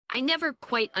I never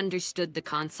quite understood the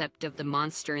concept of the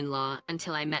monster-in-law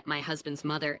until I met my husband's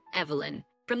mother, Evelyn.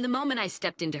 From the moment I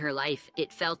stepped into her life,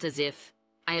 it felt as if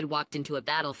I had walked into a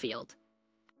battlefield.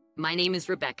 My name is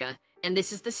Rebecca, and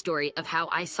this is the story of how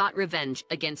I sought revenge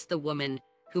against the woman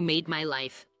who made my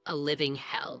life a living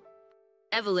hell.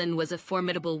 Evelyn was a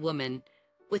formidable woman,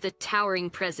 with a towering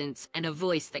presence and a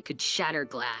voice that could shatter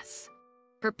glass.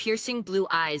 Her piercing blue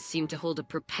eyes seemed to hold a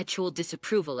perpetual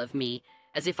disapproval of me,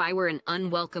 as if I were an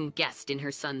unwelcome guest in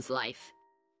her son's life.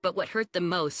 But what hurt the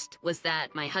most was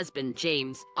that my husband,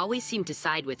 James, always seemed to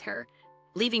side with her,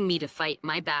 leaving me to fight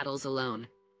my battles alone.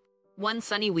 One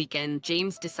sunny weekend,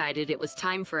 James decided it was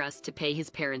time for us to pay his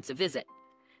parents a visit.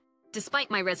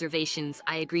 Despite my reservations,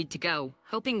 I agreed to go,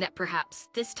 hoping that perhaps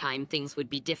this time things would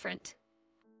be different.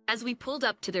 As we pulled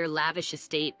up to their lavish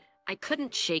estate, I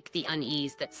couldn't shake the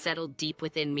unease that settled deep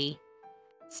within me.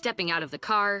 Stepping out of the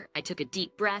car, I took a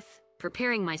deep breath,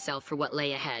 preparing myself for what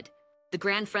lay ahead. The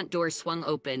grand front door swung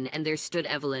open, and there stood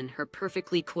Evelyn, her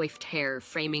perfectly coiffed hair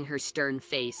framing her stern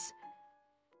face.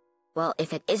 "Well,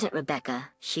 if it isn't Rebecca,"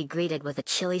 she greeted with a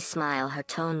chilly smile, her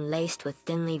tone laced with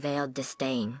thinly veiled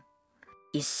disdain.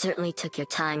 "You certainly took your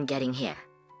time getting here."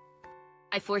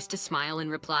 I forced a smile and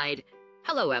replied,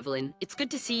 "Hello, Evelyn. It's good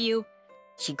to see you."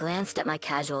 She glanced at my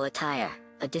casual attire,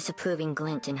 a disapproving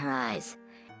glint in her eyes.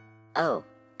 "Oh,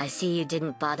 I see you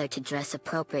didn't bother to dress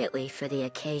appropriately for the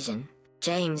occasion.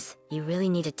 James, you really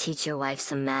need to teach your wife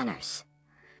some manners."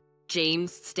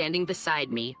 James, standing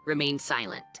beside me, remained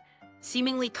silent,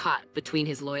 seemingly caught between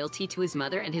his loyalty to his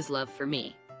mother and his love for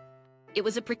me. It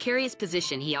was a precarious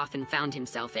position he often found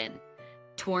himself in,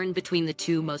 torn between the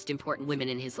two most important women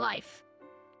in his life.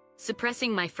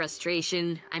 Suppressing my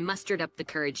frustration, I mustered up the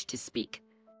courage to speak.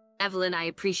 "Evelyn, I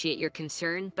appreciate your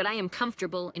concern, but I am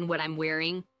comfortable in what I'm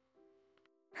wearing."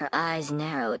 Her eyes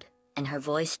narrowed, and her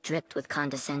voice dripped with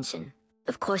condescension.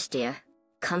 "Of course, dear.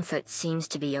 Comfort seems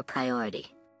to be your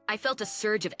priority." I felt a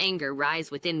surge of anger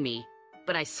rise within me,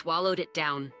 but I swallowed it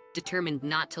down, determined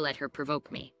not to let her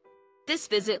provoke me. This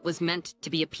visit was meant to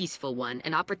be a peaceful one,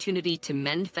 an opportunity to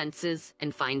mend fences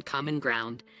and find common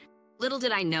ground. Little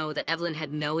did I know that Evelyn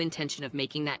had no intention of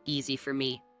making that easy for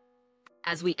me.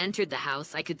 As we entered the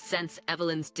house, I could sense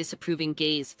Evelyn's disapproving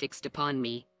gaze fixed upon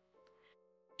me.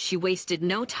 She wasted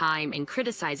no time in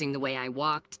criticizing the way I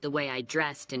walked, the way I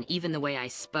dressed, and even the way I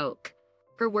spoke.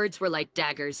 Her words were like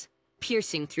daggers,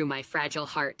 piercing through my fragile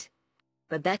heart.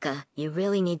 "Rebecca, you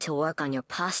really need to work on your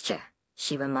posture,"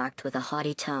 she remarked with a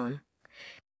haughty tone.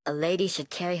 "A lady should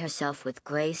carry herself with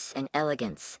grace and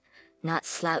elegance, not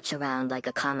slouch around like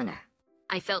a commoner."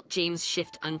 I felt James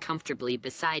shift uncomfortably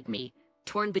beside me,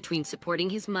 torn between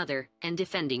supporting his mother and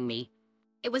defending me.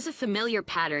 It was a familiar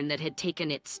pattern that had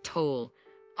taken its toll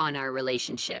on our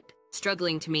relationship.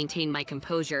 Struggling to maintain my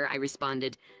composure, I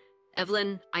responded,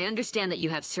 "Evelyn, I understand that you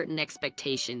have certain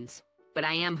expectations, but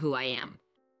I am who I am.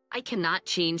 I cannot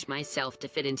change myself to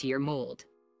fit into your mold."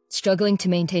 Struggling to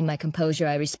maintain my composure,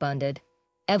 I responded,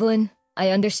 "Evelyn, I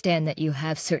understand that you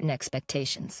have certain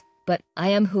expectations, but I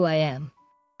am who I am.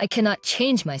 I cannot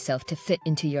change myself to fit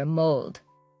into your mold."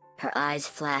 Her eyes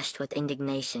flashed with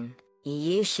indignation.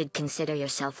 "You should consider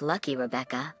yourself lucky,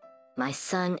 Rebecca. My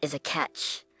son is a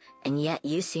catch, and yet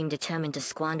you seem determined to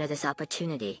squander this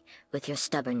opportunity with your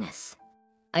stubbornness."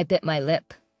 I bit my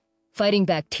lip, fighting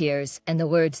back tears and the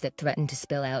words that threatened to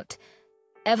spill out.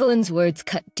 Evelyn's words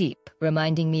cut deep,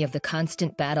 reminding me of the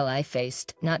constant battle I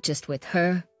faced, not just with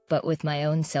her, but with my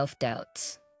own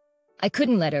self-doubts. I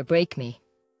couldn't let her break me.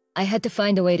 I had to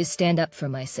find a way to stand up for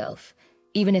myself,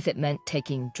 even if it meant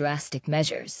taking drastic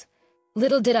measures.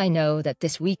 Little did I know that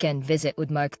this weekend visit would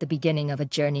mark the beginning of a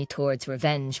journey towards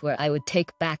revenge, where I would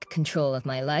take back control of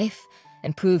my life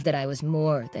and prove that I was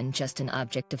more than just an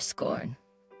object of scorn.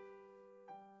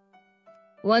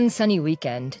 One sunny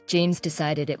weekend, James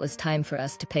decided it was time for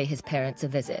us to pay his parents a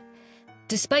visit.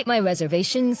 Despite my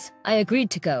reservations, I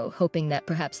agreed to go, hoping that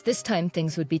perhaps this time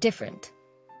things would be different.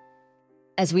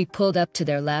 As we pulled up to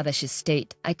their lavish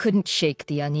estate, I couldn't shake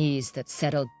the unease that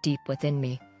settled deep within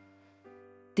me.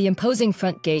 The imposing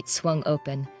front gate swung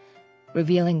open,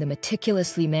 revealing the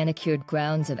meticulously manicured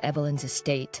grounds of Evelyn's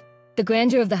estate. The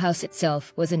grandeur of the house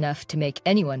itself was enough to make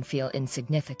anyone feel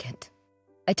insignificant.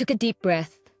 I took a deep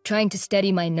breath, trying to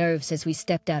steady my nerves as we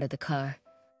stepped out of the car.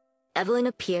 Evelyn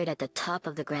appeared at the top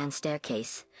of the grand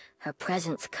staircase, her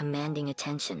presence commanding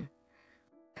attention.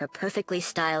 Her perfectly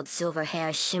styled silver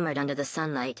hair shimmered under the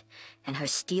sunlight, and her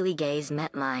steely gaze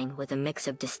met mine with a mix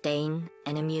of disdain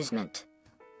and amusement.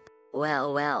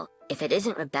 "Well, well, if it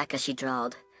isn't Rebecca," she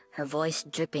drawled, her voice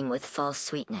dripping with false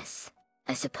sweetness.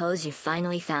 "I suppose you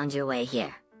finally found your way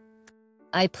here."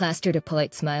 I plastered a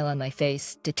polite smile on my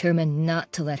face, determined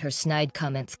not to let her snide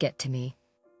comments get to me.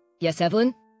 Yes,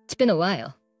 Evelyn? It's been a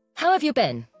while. How have you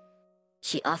been?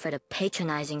 She offered a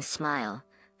patronizing smile,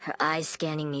 her eyes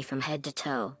scanning me from head to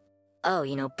toe. Oh,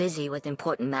 busy with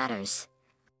important matters.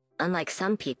 Unlike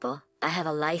some people, I have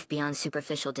a life beyond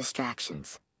superficial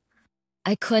distractions.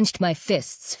 I clenched my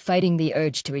fists, fighting the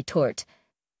urge to retort.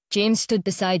 James stood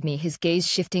beside me, his gaze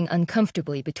shifting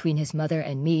uncomfortably between his mother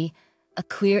and me, a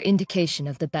clear indication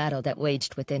of the battle that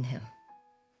waged within him.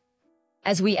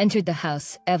 As we entered the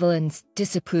house, Evelyn's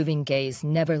disapproving gaze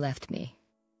never left me.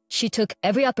 She took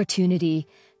every opportunity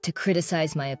to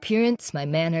criticize my appearance, my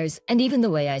manners, and even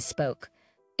the way I spoke.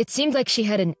 It seemed like she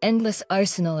had an endless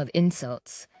arsenal of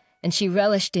insults, and she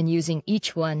relished in using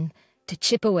each one to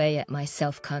chip away at my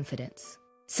self-confidence.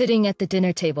 Sitting at the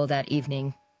dinner table that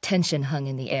evening, tension hung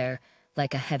in the air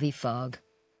like a heavy fog.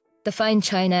 The fine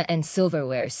china and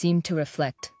silverware seemed to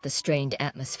reflect the strained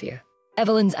atmosphere.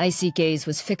 Evelyn's icy gaze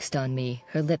was fixed on me,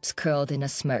 her lips curled in a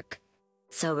smirk.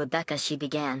 So Rebecca, she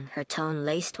began, her tone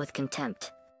laced with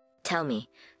contempt. Tell me,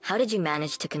 how did you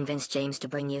manage to convince James to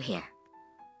bring you here?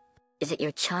 Is it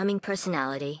your charming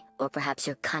personality, or perhaps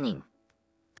your cunning?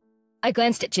 I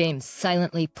glanced at James,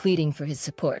 silently pleading for his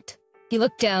support. He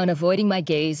looked down, avoiding my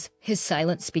gaze, his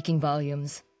silence speaking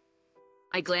volumes.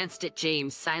 I glanced at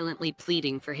James, silently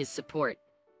pleading for his support.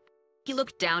 He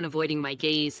looked down, avoiding my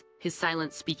gaze, his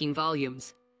silence speaking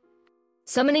volumes.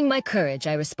 Summoning my courage,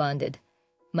 I responded.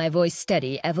 My voice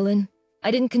steady, Evelyn, I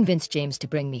didn't convince James to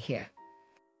bring me here.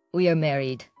 We are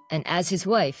married, and as his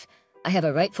wife, I have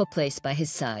a rightful place by his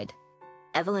side.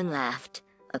 Evelyn laughed,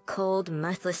 a cold,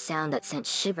 mirthless sound that sent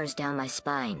shivers down my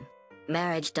spine.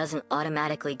 Marriage doesn't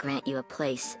automatically grant you a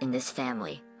place in this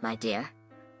family, my dear.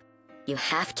 You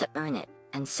have to earn it,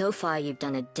 and so far you've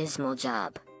done a dismal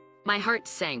job. My heart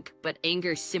sank, but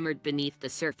anger simmered beneath the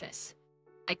surface.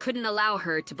 I couldn't allow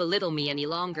her to belittle me any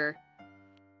longer.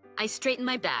 I straightened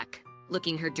my back,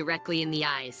 looking her directly in the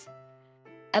eyes.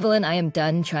 Evelyn, I am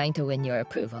done trying to win your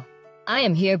approval. I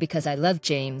am here because I love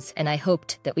James, and I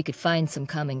hoped that we could find some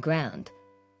common ground.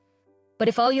 But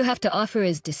if all you have to offer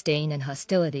is disdain and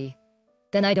hostility,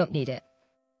 then I don't need it.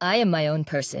 I am my own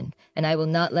person, and I will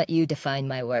not let you define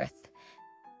my worth.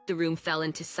 The room fell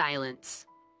into silence,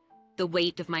 the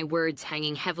weight of my words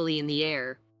hanging heavily in the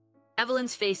air.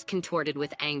 Evelyn's face contorted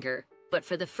with anger, but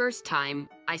for the first time,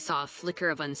 I saw a flicker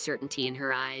of uncertainty in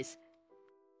her eyes.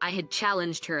 I had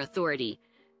challenged her authority,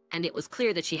 and it was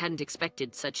clear that she hadn't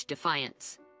expected such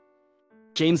defiance.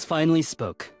 James finally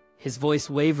spoke, his voice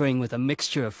wavering with a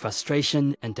mixture of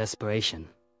frustration and desperation.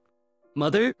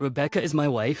 Mother, Rebecca is my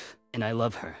wife, and I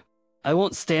love her. I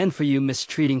won't stand for you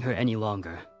mistreating her any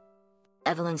longer.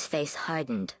 Evelyn's face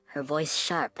hardened, her voice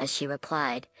sharp as she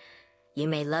replied, You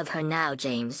may love her now,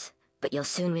 James, but you'll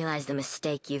soon realize the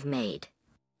mistake you've made.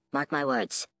 Mark my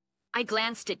words. I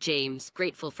glanced at James,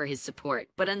 grateful for his support,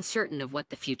 but uncertain of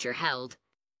what the future held.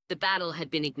 The battle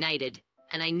had been ignited,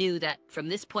 and I knew that, from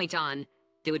this point on,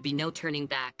 there would be no turning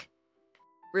back.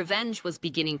 Revenge was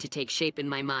beginning to take shape in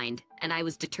my mind, and I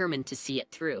was determined to see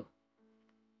it through.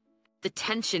 The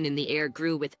tension in the air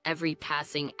grew with every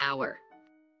passing hour.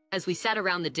 As we sat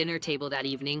around the dinner table that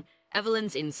evening,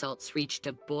 Evelyn's insults reached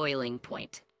a boiling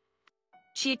point.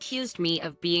 She accused me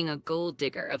of being a gold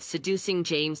digger, of seducing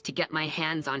James to get my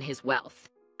hands on his wealth.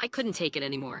 I couldn't take it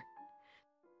anymore.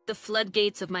 The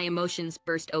floodgates of my emotions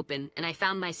burst open, and I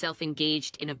found myself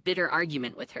engaged in a bitter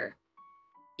argument with her.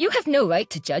 You have no right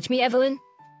to judge me, Evelyn,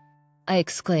 I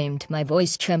exclaimed, my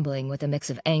voice trembling with a mix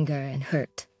of anger and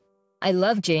hurt. I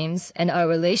love James, and our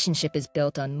relationship is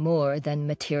built on more than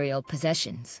material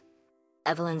possessions.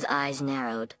 Evelyn's eyes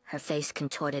narrowed, her face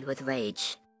contorted with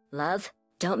rage. Love?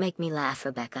 Don't make me laugh,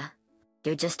 Rebecca.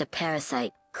 You're just a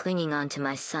parasite, clinging on to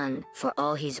my son for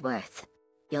all he's worth.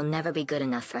 You'll never be good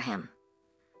enough for him.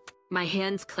 My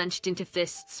hands clenched into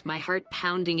fists, my heart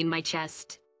pounding in my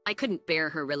chest. I couldn't bear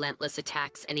her relentless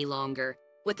attacks any longer.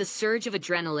 With a surge of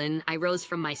adrenaline, I rose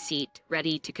from my seat,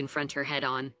 ready to confront her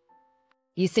head-on.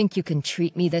 You think you can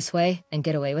treat me this way and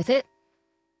get away with it?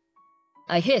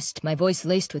 I hissed, my voice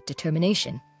laced with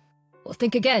determination. Well,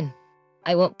 think again.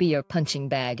 I won't be your punching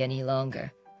bag any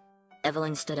longer.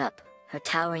 Evelyn stood up, her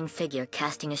towering figure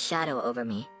casting a shadow over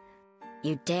me.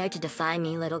 You dare to defy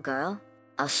me, little girl?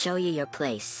 I'll show you your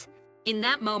place. In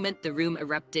that moment, the room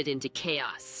erupted into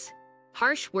chaos.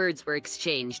 Harsh words were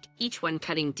exchanged, each one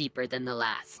cutting deeper than the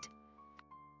last.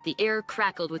 The air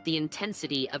crackled with the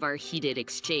intensity of our heated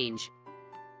exchange.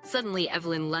 Suddenly,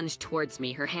 Evelyn lunged towards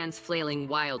me, her hands flailing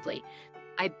wildly.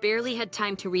 I barely had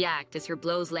time to react as her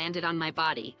blows landed on my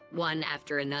body, one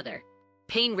after another.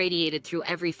 Pain radiated through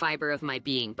every fiber of my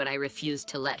being, but I refused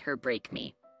to let her break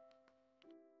me.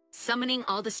 Summoning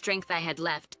all the strength I had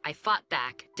left, I fought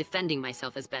back, defending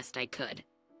myself as best I could.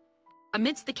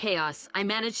 Amidst the chaos, I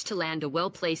managed to land a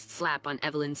well-placed slap on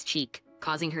Evelyn's cheek,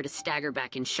 causing her to stagger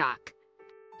back in shock.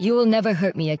 "You will never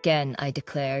hurt me again," I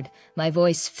declared, my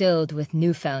voice filled with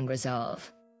newfound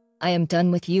resolve. "I am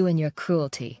done with you and your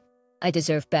cruelty. I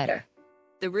deserve better."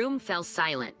 The room fell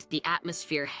silent, the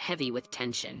atmosphere heavy with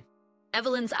tension.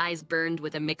 Evelyn's eyes burned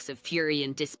with a mix of fury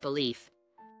and disbelief.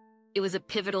 It was a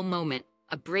pivotal moment,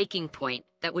 a breaking point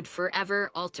that would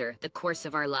forever alter the course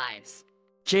of our lives.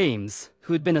 James,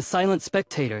 who had been a silent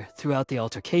spectator throughout the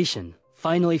altercation,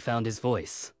 finally found his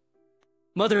voice.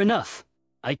 "Mother, enough!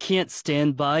 I can't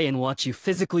stand by and watch you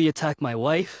physically attack my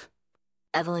wife."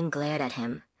 Evelyn glared at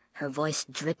him, her voice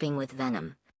dripping with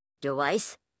venom. "Your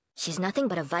wife? She's nothing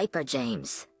but a viper,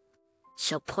 James.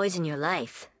 She'll poison your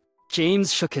life."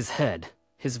 James shook his head,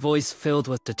 his voice filled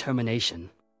with determination.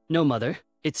 "No, Mother.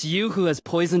 It's you who has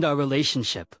poisoned our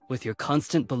relationship with your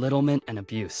constant belittlement and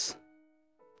abuse.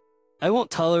 I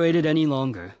won't tolerate it any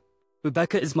longer.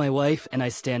 Rebecca is my wife, and I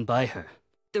stand by her."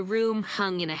 The room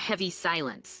hung in a heavy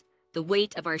silence, the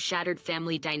weight of our shattered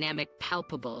family dynamic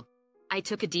palpable. I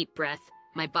took a deep breath,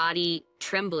 my body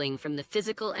trembling from the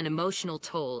physical and emotional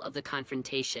toll of the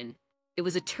confrontation. It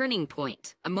was a turning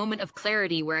point, a moment of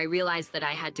clarity where I realized that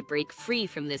I had to break free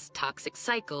from this toxic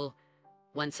cycle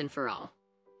once and for all.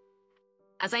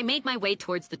 As I made my way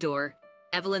towards the door,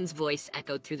 Evelyn's voice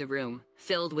echoed through the room,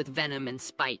 filled with venom and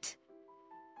spite.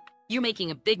 "You're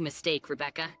making a big mistake,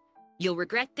 Rebecca. You'll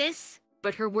regret this?"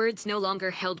 But her words no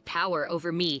longer held power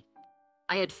over me.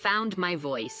 I had found my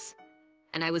voice,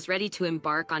 and I was ready to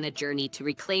embark on a journey to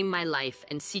reclaim my life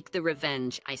and seek the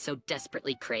revenge I so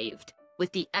desperately craved.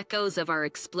 With the echoes of our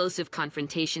explosive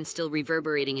confrontation still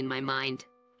reverberating in my mind,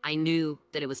 I knew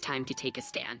that it was time to take a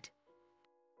stand.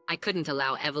 I couldn't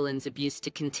allow Evelyn's abuse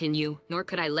to continue, nor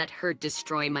could I let her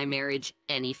destroy my marriage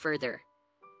any further.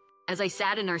 As I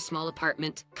sat in our small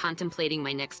apartment, contemplating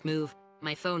my next move,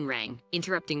 my phone rang,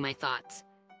 interrupting my thoughts.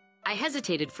 I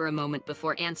hesitated for a moment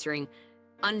before answering,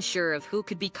 unsure of who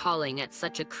could be calling at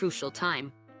such a crucial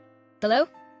time. "Hello?"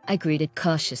 I greeted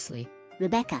cautiously.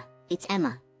 "Rebecca, it's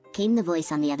Emma," came the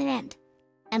voice on the other end.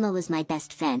 Emma was my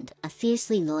best friend, a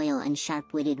fiercely loyal and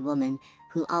sharp-witted woman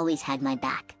who always had my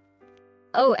back.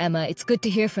 "Oh, Emma, it's good to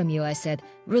hear from you," I said,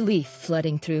 relief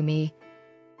flooding through me.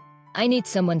 "I need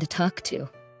someone to talk to.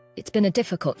 It's been a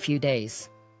difficult few days."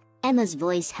 Emma's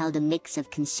voice held a mix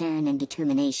of concern and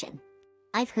determination.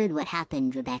 "I've heard what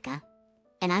happened, Rebecca,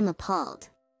 and I'm appalled.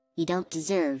 You don't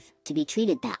deserve to be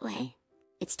treated that way.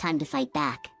 It's time to fight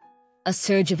back." A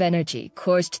surge of energy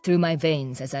coursed through my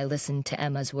veins as I listened to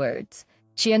Emma's words.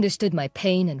 She understood my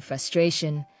pain and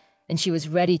frustration, and she was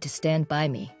ready to stand by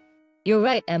me. "You're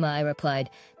right, Emma," I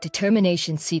replied,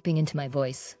 determination seeping into my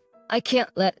voice. "I can't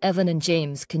let Evelyn and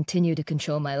James continue to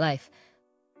control my life.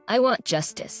 I want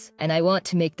justice, and I want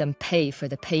to make them pay for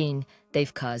the pain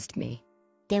they've caused me."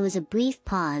 There was a brief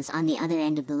pause on the other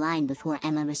end of the line before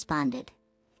Emma responded.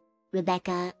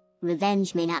 "Rebecca,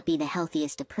 revenge may not be the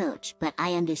healthiest approach, but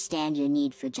I understand your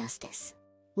need for justice.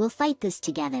 We'll fight this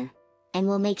together, and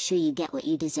we'll make sure you get what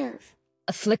you deserve."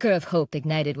 A flicker of hope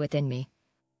ignited within me.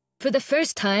 For the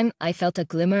first time, I felt a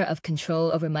glimmer of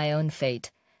control over my own fate.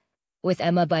 With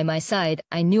Emma by my side,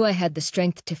 I knew I had the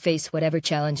strength to face whatever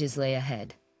challenges lay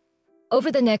ahead.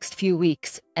 Over the next few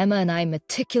weeks, Emma and I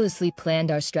meticulously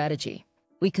planned our strategy.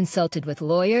 We consulted with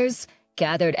lawyers,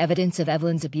 gathered evidence of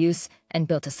Evelyn's abuse, and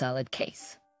built a solid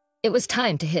case. It was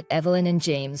time to hit Evelyn and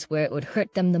James where it would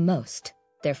hurt them the most,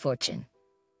 their fortune.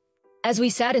 As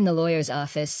we sat in the lawyer's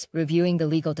office, reviewing the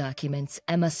legal documents,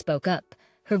 Emma spoke up,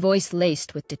 her voice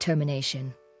laced with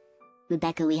determination.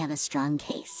 "Rebecca, we have a strong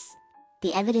case.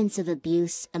 The evidence of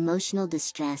abuse, emotional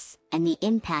distress, and the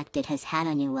impact it has had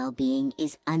on your well-being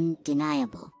is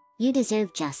undeniable. You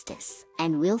deserve justice,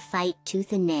 and we'll fight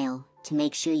tooth and nail to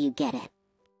make sure you get it."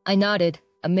 I nodded,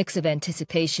 a mix of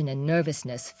anticipation and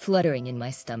nervousness fluttering in my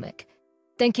stomach.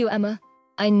 "Thank you, Emma.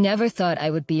 I never thought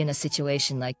I would be in a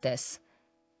situation like this.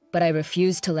 But I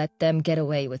refuse to let them get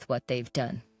away with what they've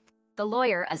done." The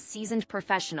lawyer, a seasoned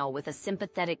professional with a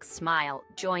sympathetic smile,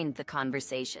 joined the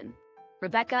conversation.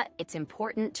 "Rebecca, it's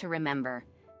important to remember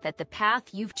that the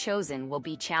path you've chosen will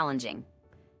be challenging.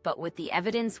 But with the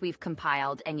evidence we've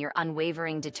compiled and your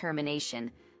unwavering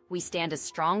determination, we stand a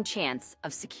strong chance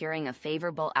of securing a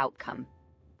favorable outcome."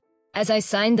 As I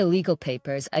signed the legal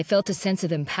papers, I felt a sense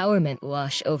of empowerment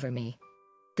wash over me.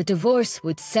 The divorce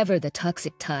would sever the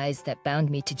toxic ties that bound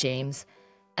me to James,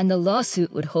 and the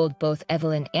lawsuit would hold both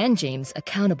Evelyn and James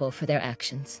accountable for their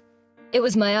actions. It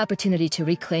was my opportunity to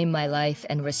reclaim my life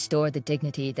and restore the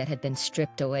dignity that had been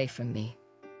stripped away from me.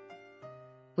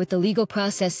 With the legal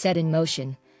process set in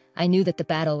motion, I knew that the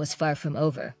battle was far from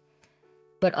over.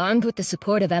 But armed with the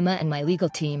support of Emma and my legal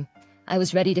team, I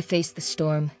was ready to face the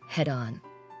storm head-on.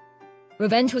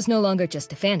 Revenge was no longer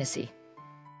just a fantasy.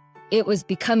 It was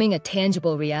becoming a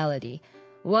tangible reality,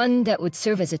 one that would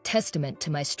serve as a testament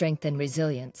to my strength and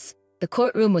resilience. The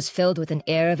courtroom was filled with an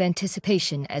air of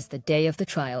anticipation as the day of the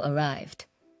trial arrived.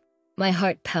 My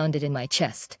heart pounded in my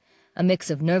chest, a mix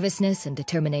of nervousness and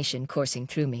determination coursing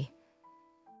through me.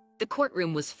 The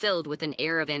courtroom was filled with an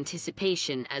air of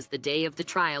anticipation as the day of the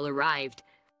trial arrived.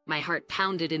 My heart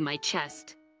pounded in my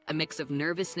chest, a mix of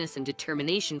nervousness and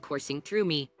determination coursing through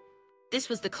me. This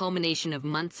was the culmination of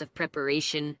months of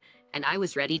preparation, and I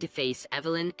was ready to face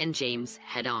Evelyn and James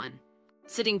head-on.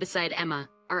 Sitting beside Emma,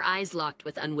 our eyes locked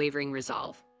with unwavering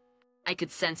resolve. I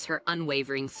could sense her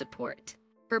unwavering support.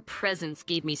 Her presence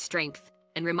gave me strength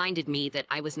and reminded me that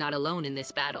I was not alone in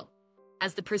this battle.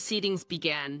 As the proceedings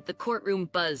began, the courtroom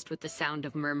buzzed with the sound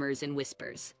of murmurs and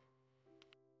whispers.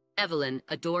 Evelyn,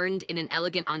 adorned in an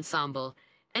elegant ensemble,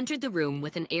 entered the room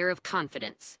with an air of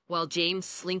confidence, while James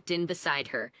slinked in beside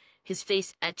her, his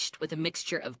face etched with a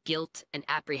mixture of guilt and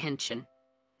apprehension.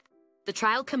 The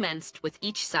trial commenced with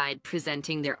each side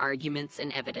presenting their arguments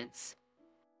and evidence.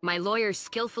 My lawyer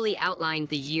skillfully outlined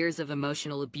the years of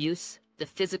emotional abuse, the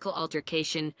physical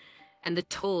altercation, and the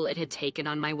toll it had taken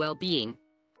on my well-being.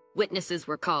 Witnesses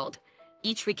were called,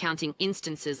 each recounting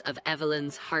instances of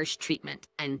Evelyn's harsh treatment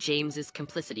and James's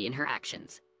complicity in her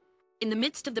actions. In the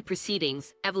midst of the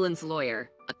proceedings, Evelyn's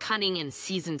lawyer, a cunning and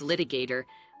seasoned litigator,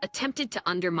 attempted to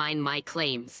undermine my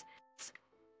claims.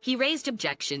 He raised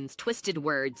objections, twisted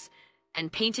words,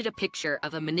 and painted a picture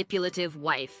of a manipulative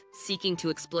wife seeking to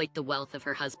exploit the wealth of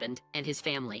her husband and his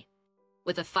family.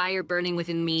 With a fire burning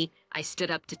within me, I stood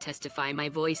up to testify, my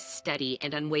voice steady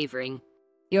and unwavering.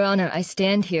 Your Honor, I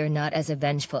stand here not as a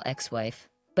vengeful ex-wife,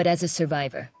 but as a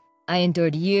survivor. I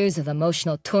endured years of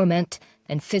emotional torment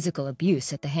and physical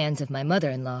abuse at the hands of my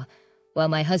mother-in-law, while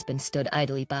my husband stood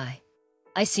idly by.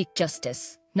 I seek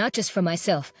justice, not just for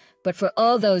myself, but for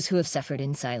all those who have suffered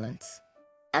in silence.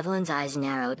 Evelyn's eyes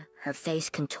narrowed, her face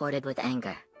contorted with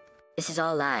anger. This is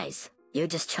all lies. You're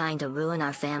just trying to ruin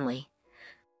our family.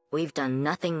 We've done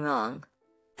nothing wrong.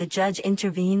 The judge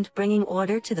intervened, bringing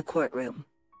order to the courtroom.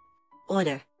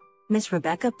 Order. Miss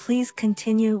Rebecca, please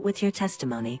continue with your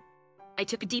testimony. I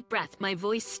took a deep breath, my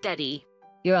voice steady.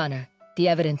 Your Honor, the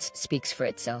evidence speaks for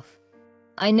itself.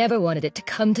 I never wanted it to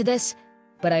come to this,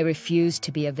 but I refuse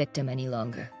to be a victim any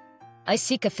longer. I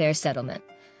seek a fair settlement,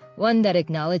 one that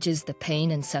acknowledges the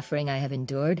pain and suffering I have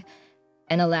endured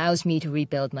and allows me to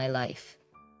rebuild my life.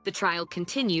 The trial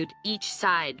continued, each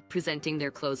side presenting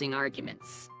their closing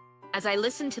arguments. As I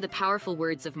listened to the powerful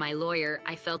words of my lawyer,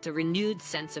 I felt a renewed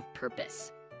sense of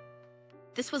purpose.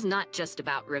 This was not just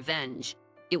about revenge.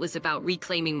 It was about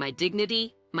reclaiming my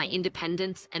dignity, my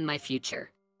independence, and my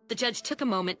future. The judge took a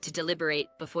moment to deliberate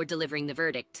before delivering the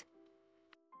verdict.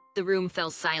 The room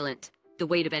fell silent, the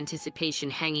weight of anticipation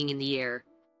hanging in the air.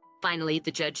 Finally,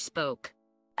 the judge spoke.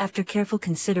 After careful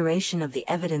consideration of the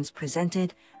evidence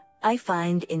presented, I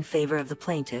find in favor of the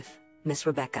plaintiff, Miss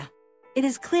Rebecca. It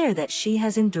is clear that she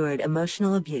has endured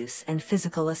emotional abuse and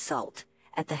physical assault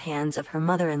at the hands of her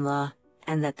mother-in-law,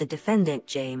 and that the defendant,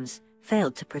 James,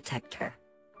 failed to protect her.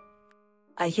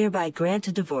 I hereby grant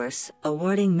a divorce,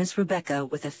 awarding Miss Rebecca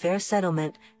with a fair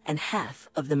settlement and half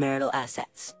of the marital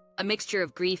assets. A mixture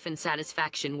of grief and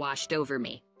satisfaction washed over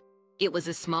me. It was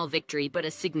a small victory, but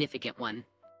a significant one.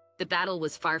 The battle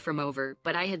was far from over,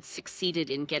 but I had succeeded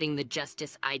in getting the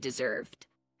justice I deserved.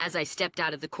 As I stepped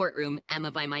out of the courtroom, Emma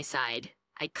by my side,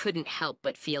 I couldn't help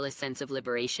but feel a sense of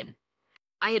liberation.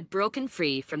 I had broken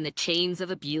free from the chains of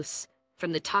abuse,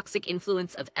 from the toxic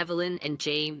influence of Evelyn and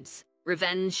James.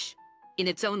 Revenge, in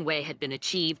its own way, had been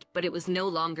achieved, but it was no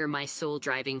longer my sole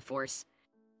driving force.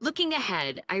 Looking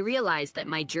ahead, I realized that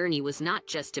my journey was not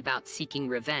just about seeking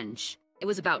revenge. It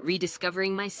was about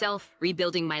rediscovering myself,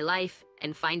 rebuilding my life,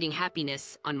 and finding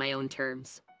happiness on my own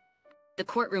terms. The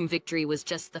courtroom victory was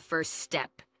just the first step.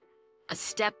 A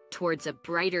step towards a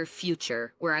brighter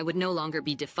future where I would no longer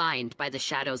be defined by the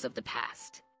shadows of the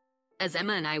past. As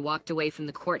Emma and I walked away from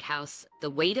the courthouse, the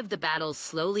weight of the battle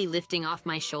slowly lifting off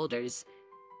my shoulders,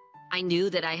 I knew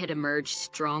that I had emerged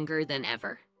stronger than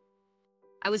ever.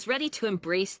 I was ready to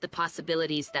embrace the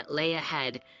possibilities that lay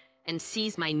ahead and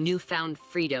seize my newfound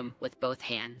freedom with both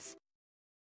hands.